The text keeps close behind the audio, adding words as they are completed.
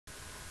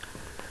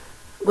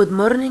Good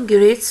morning,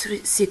 grade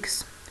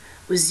 6.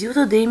 With you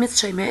today,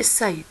 Miss شيماء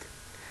السيد.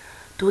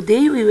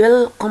 Today we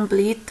will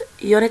complete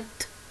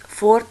Unit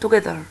 4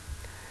 together.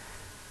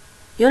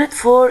 Unit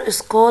 4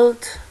 is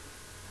called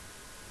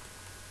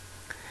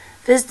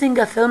Visiting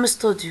a Film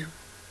Studio.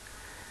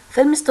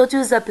 Film studio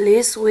is a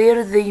place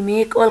where they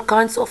make all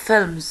kinds of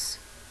films.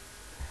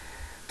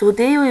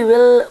 Today we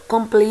will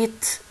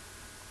complete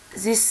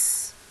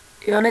this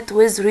unit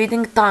with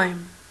reading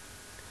time.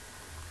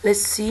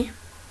 Let's see.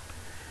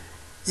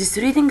 This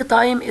reading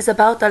time is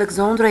about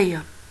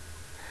Alexandria.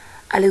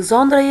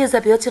 Alexandria is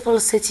a beautiful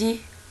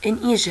city in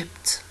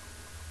Egypt.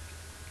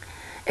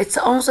 It's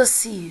on the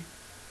sea.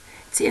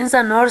 It's in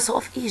the north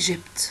of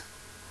Egypt.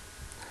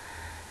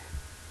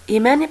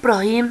 Iman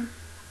Ibrahim,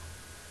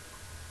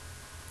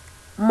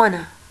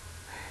 Mona.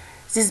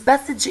 This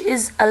passage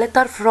is a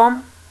letter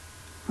from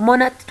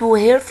Mona to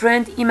her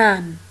friend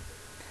Iman.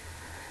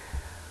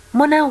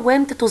 Mona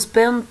went to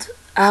spend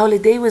a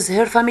holiday with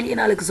her family in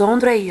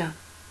Alexandria.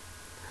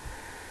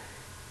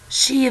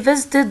 She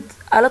visited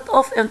a lot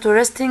of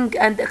interesting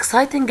and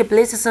exciting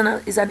places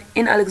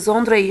in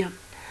Alexandria.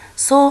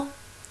 So,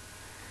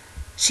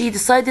 she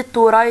decided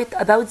to write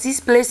about these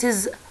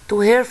places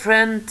to her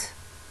friend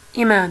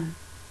Iman.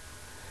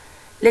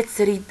 Let's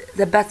read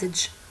the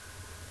passage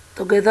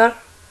together.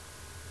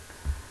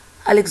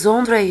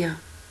 Alexandria.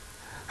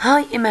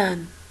 Hi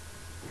Iman.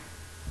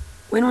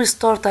 When we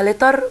start a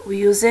letter,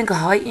 we're using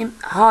hi.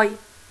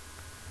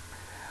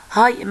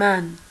 Hi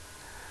Iman.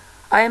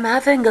 I am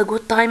having a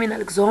good time in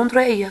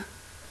Alexandria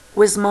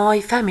with my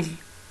family.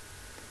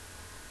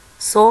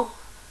 So,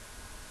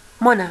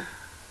 Mona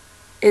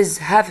is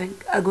having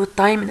a good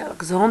time in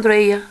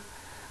Alexandria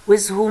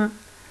with whom?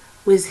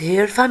 With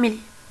her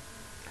family.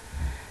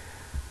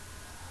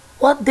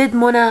 What did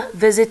Mona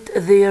visit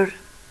there?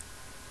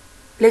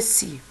 Let's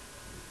see.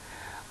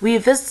 We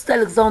visited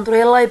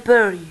Alexandria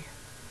Library.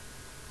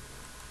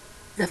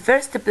 The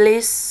first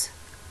place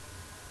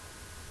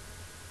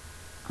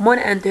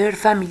Mona and her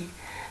family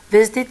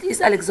visited is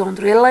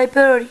Alexandria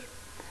Library.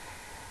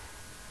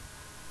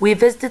 We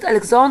visited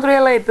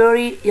Alexandria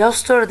Library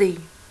yesterday.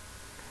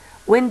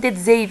 When did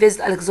they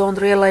visit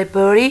Alexandria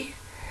Library?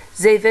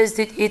 They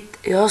visited it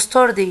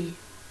yesterday.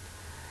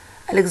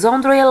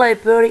 Alexandria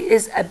Library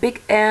is a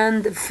big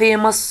and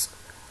famous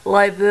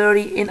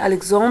library in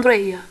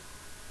Alexandria.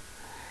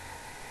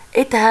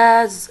 It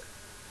has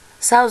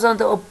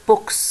thousands of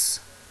books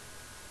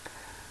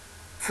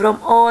from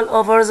all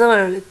over the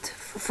world,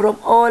 from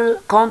all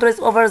countries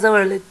over the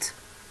world.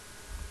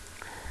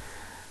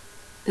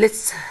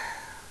 Let's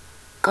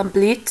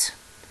complete.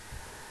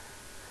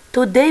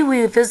 Today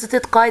we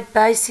visited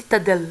Qaitbay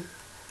Citadel.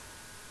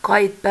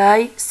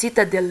 Qaitbay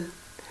Citadel.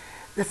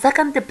 The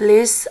second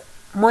place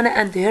Mona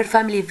and her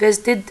family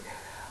visited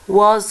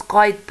was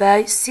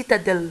Qaitbay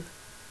Citadel.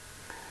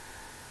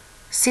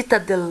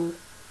 Citadel.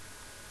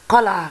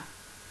 قلعة.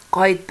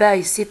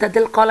 Qaitbay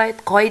Citadel.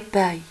 قلعة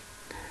Qaitbay.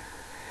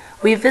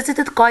 We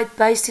visited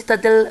Qaitbay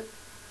Citadel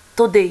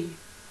today.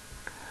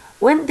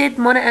 When did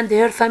Mona and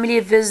her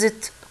family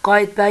visit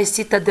Qaitbay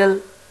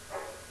Citadel?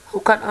 Who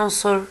can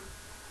answer?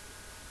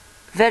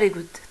 Very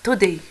good.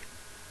 Today.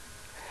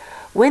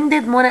 When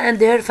did Mona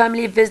and her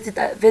family visit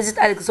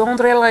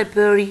Alexandria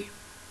Library?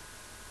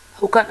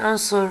 Who can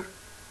answer?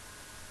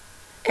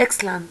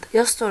 Excellent.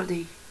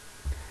 Yesterday.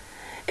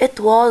 It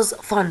was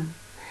fun.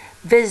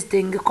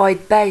 Visiting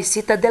Qaitbay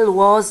Citadel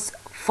was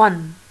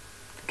fun.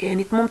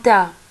 كانت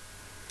ممتعة.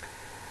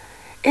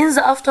 In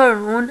the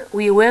afternoon,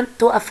 we went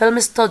to a film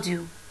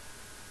studio.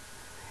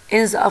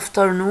 In the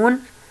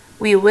afternoon,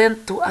 we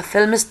went to a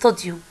film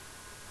studio.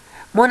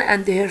 Mona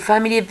and her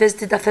family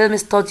visited a film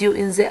studio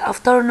in the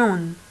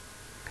afternoon.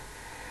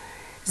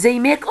 They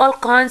make all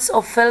kinds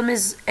of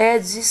films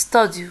at this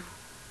studio.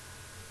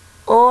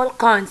 All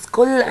kinds,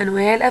 كل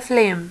أنواع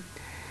الأفلام.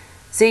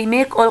 They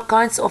make all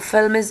kinds of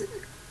films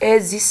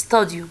at this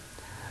studio.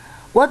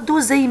 What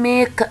do they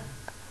make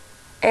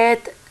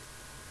at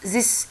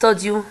this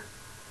studio?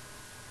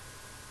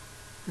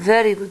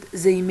 Very good.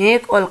 They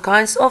make all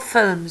kinds of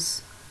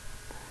films.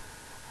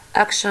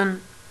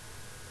 Action,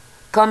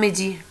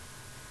 comedy,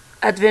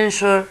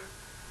 adventure,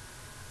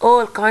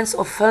 all kinds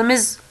of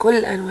films,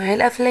 كل أنواع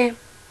الأفلام.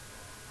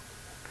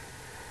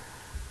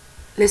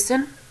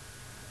 Listen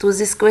to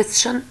this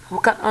question.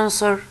 Who can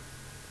answer?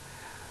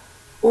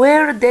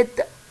 Where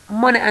did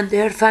Mona and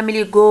her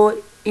family go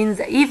in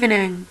the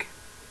evening?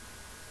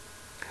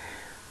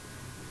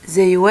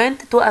 They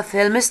went to a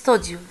film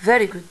studio.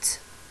 Very good.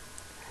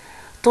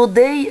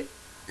 Today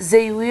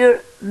they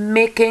were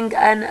making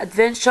an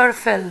adventure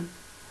film.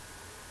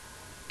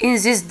 In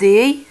this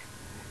day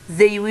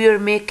they were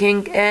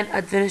making an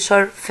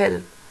adventure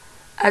film.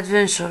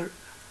 Adventure.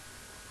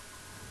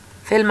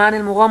 فيلم عن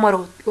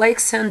المغامرات like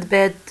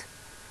Sandbad.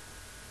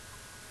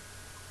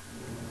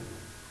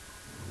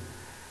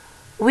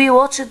 We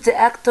watched the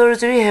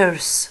actors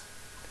rehearse.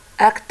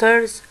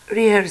 Actors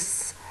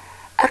rehearse.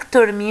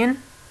 Actor مين؟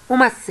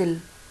 ممثل.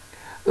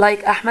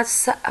 Like أحمد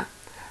السقا.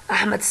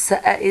 أحمد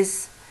السقا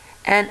is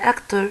an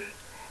actor.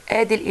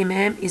 عادل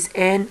إمام is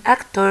an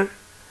actor.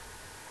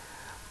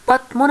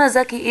 But Mona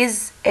Zaki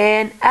is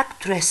an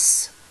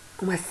actress.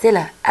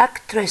 ممثلة.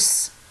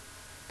 Actress.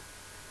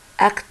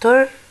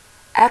 Actor.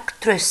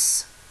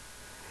 Actress.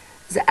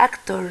 The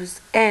actors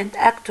and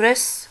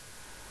actress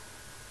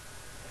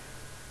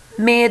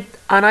made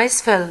a nice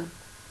film.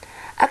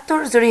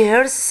 Actors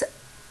rehearse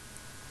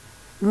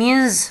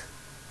means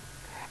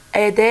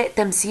أداء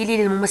تمثيلي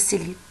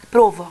للممثلين.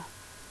 بروفا.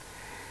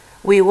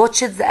 We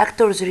watched the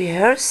actors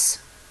rehearse.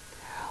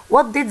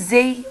 What did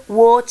they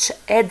watch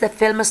at the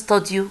film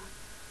studio?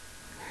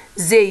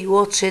 They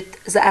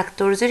watched the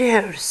actors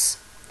rehearse.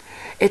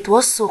 It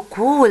was so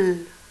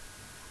cool.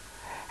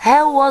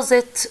 How was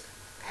it?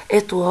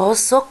 It was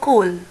so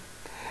cool.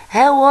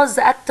 How was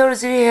the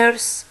actors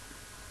rehearse?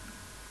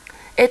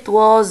 It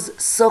was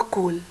so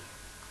cool.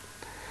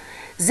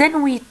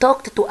 Then we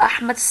talked to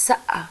Ahmed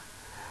Saqqa.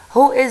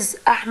 Who is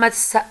Ahmed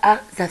Saqqa?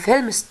 The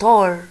film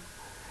star.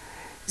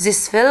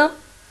 This film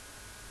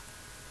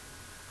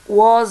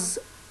was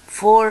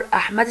for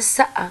Ahmed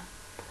Saqqa.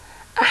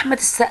 Ahmed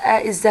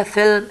Saqqa is the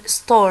film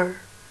star.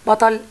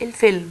 بطل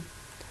الفيلم.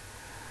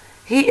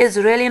 He is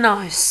really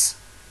nice.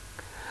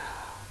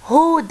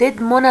 Who did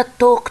Mona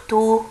talk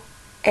to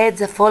at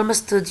the film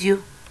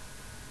studio?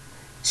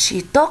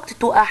 She talked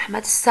to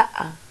Ahmed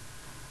Saqqa.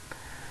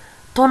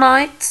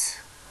 Tonight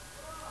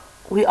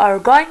we are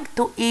going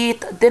to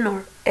eat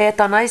dinner at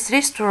a nice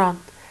restaurant.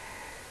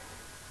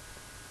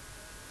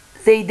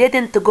 They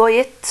didn't go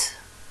yet.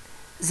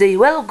 They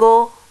will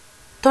go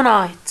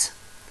tonight.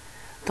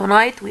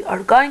 Tonight we are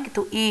going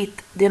to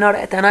eat dinner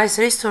at a nice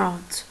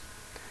restaurant.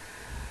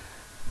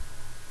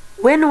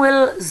 When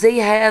will they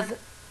have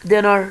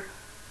dinner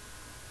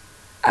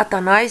at a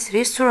nice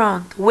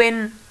restaurant?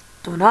 When?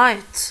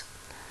 Tonight.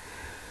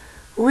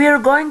 We are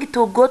going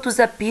to go to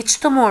the beach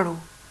tomorrow.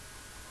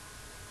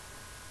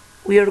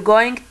 We are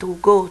going to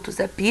go to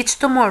the beach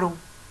tomorrow.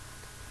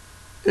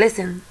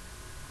 Listen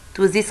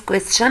to this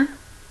question.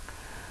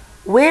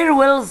 Where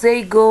will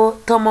they go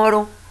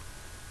tomorrow?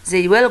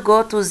 They will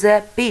go to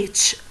the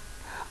beach.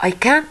 I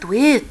can't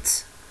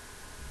wait.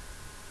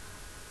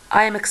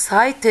 I am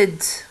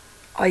excited.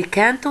 I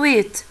can't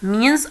wait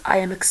means I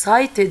am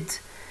excited.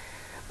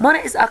 Mona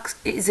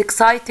is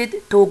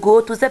excited to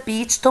go to the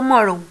beach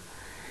tomorrow.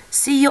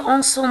 See you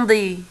on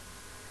Sunday.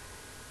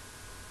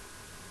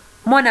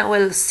 Mona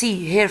will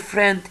see her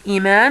friend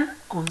Iman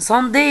on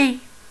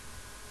Sunday.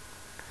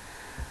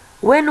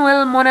 When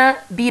will Mona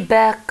be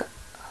back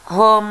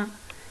home?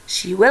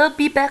 She will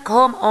be back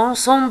home on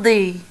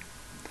Sunday.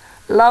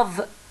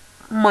 Love,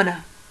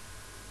 Mona.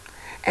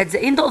 At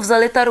the end of the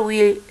letter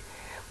we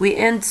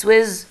end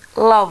with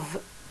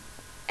love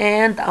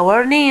and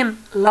our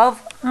name.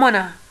 Love,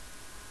 Mona.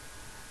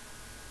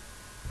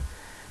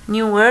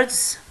 New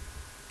words.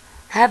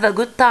 Have a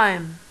good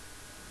time.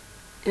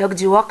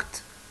 يقضي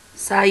وقت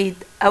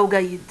سعيد أو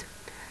جيد.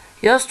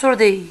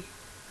 Yesterday.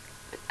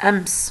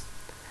 أمس.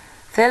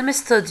 فيلم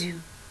استوديو.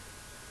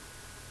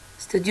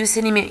 استوديو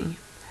سينمائي.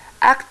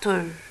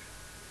 Actor.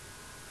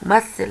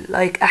 ممثل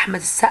like أحمد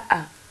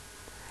السقا.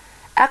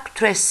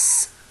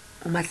 Actress.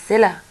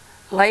 ممثلة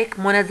like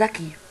منى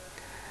زكي.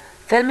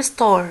 فيلم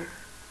ستار.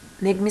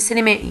 نجم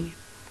سينمائي.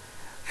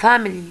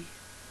 Family.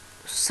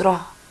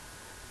 أسرة.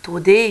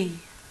 Today.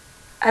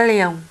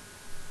 اليوم.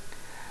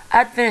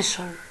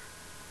 Adventure.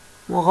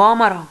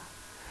 مغامرة.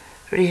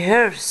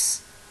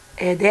 Rehearse.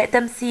 أداء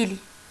تمثيلي.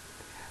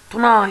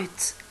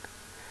 Tonight.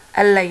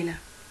 الليلة.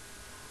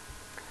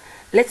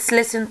 Let's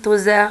listen to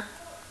the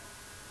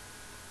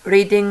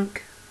reading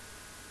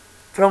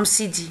from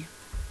CD.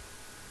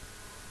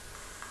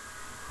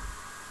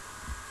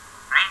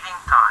 Reading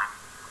time.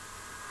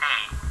 A.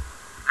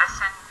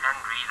 Listen and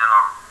read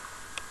along.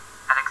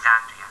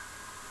 Alexandria.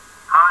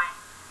 Hi,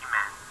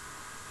 Iman.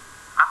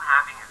 I'm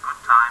having a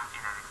good time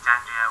in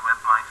Alexandria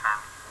with my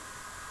family.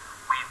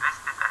 We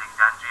visited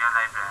Alexandria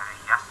Library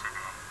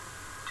yesterday.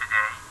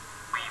 Today,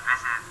 we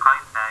visited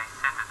Qaitbay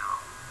Citadel.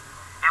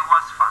 It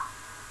was fun.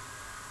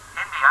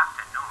 In the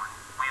afternoon,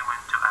 we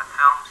went to a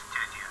film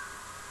studio.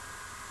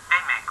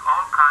 They make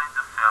all kinds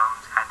of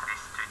films at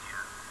this studio.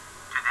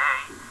 Today,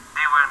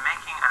 they were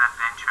making an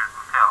adventure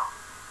film.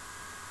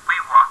 We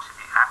watched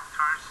the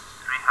actors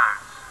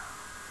rehearse.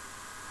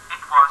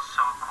 It was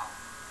so cool.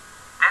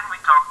 Then we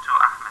talked to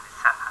Ahmed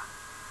Saqqa,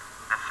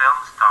 the film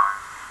star.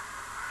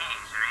 He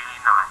is really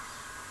nice.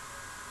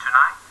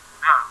 Tonight,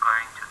 we are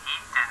going to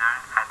eat dinner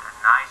at a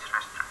nice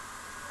restaurant.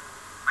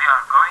 We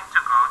are going to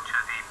go to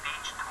the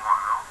beach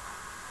tomorrow.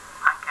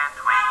 I can't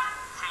wait.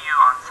 See you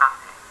on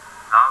Sunday.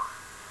 Love,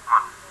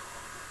 Mona.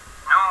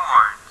 New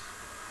words.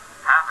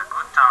 Have a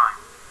good time.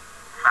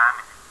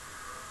 Family.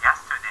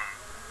 Yesterday.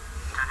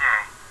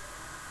 Today.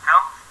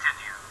 Film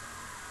studio.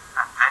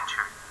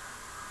 Adventure.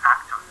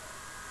 Actor.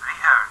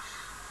 Rehearse.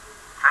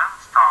 Film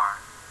star.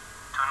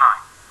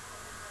 Tonight.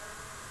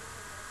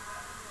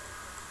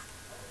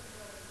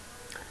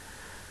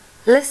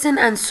 Listen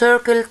and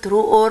circle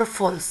true or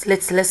false.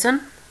 Let's listen.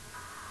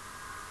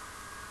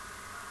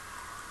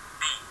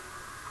 B.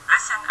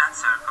 Listen and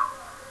circle.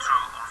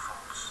 True or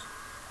false.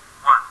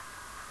 1.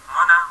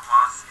 Mona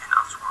was in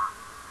Aswan.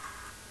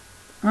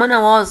 Mona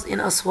was in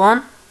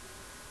Aswan.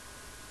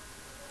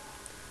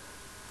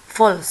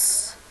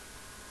 false.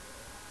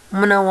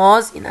 Mona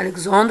was in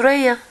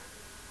Alexandria. 2.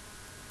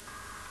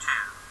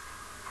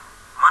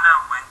 Mona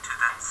went to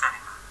the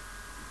cinema.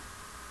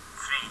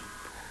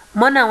 3.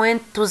 Mona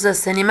went to the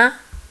cinema.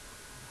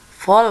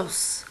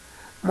 False.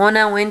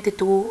 Mona went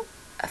to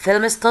a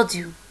film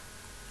studio.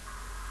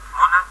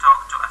 Mona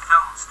talked to a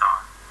film star.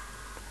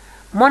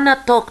 Mona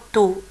talked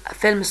to a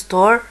film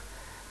star.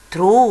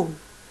 True.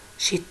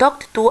 She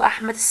talked to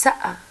Ahmed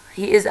السقا.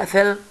 He is a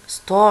film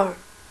star. 4.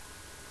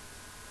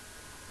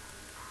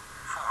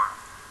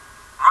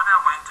 Mona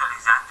went to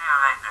Alexandria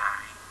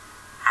Library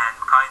and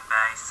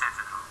Qaitbay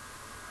Citadel.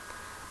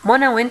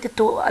 Mona went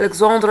to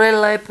Alexandria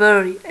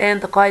Library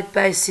and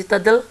Qaitbay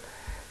Citadel.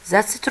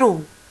 That's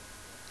true.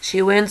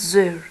 She went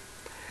there.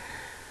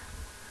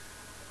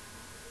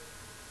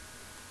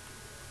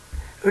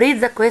 Read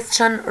the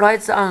question,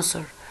 write the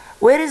answer.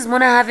 Where is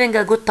Mona having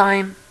a good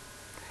time?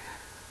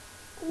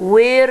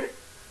 Where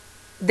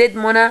did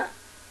Mona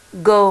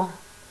go?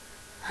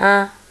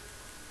 Huh?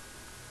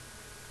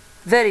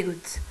 Very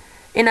good.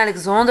 In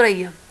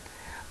Alexandria.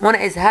 Mona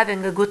is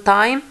having a good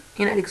time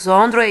in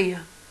Alexandria.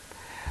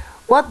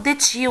 What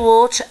did she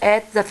watch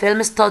at the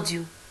film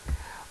studio?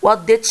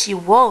 What did she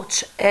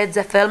watch at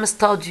the film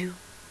studio?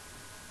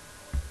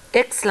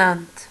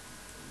 Excellent.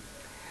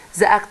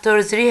 The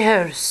actors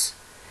rehearse.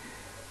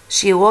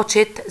 She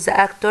watched the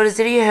actors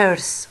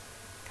rehearse.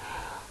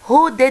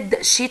 Who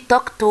did she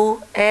talk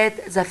to at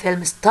the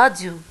film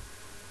studio?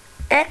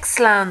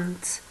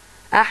 Excellent.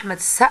 Ahmed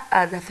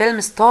السقا, the film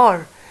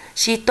star.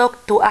 She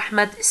talked to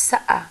Ahmed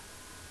السقا.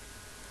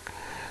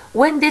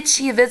 When did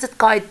she visit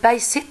Qaitbay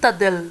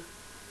Citadel?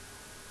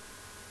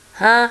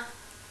 Huh?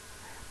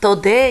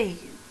 Today.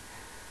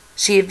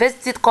 She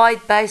visited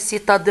Qaitbay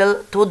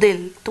Citadel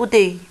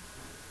today.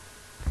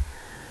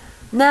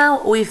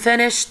 Now we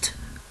finished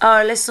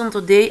our lesson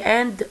today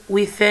and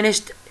we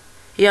finished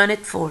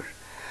Unit 4.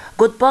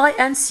 Goodbye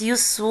and see you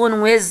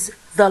soon with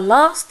the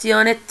last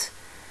unit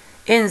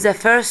in the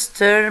first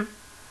term,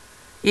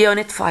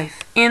 Unit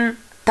 5 in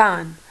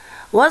town.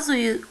 Was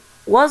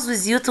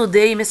with you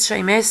today, Miss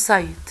Shaimah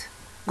Said.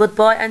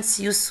 Goodbye and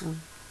see you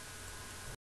soon.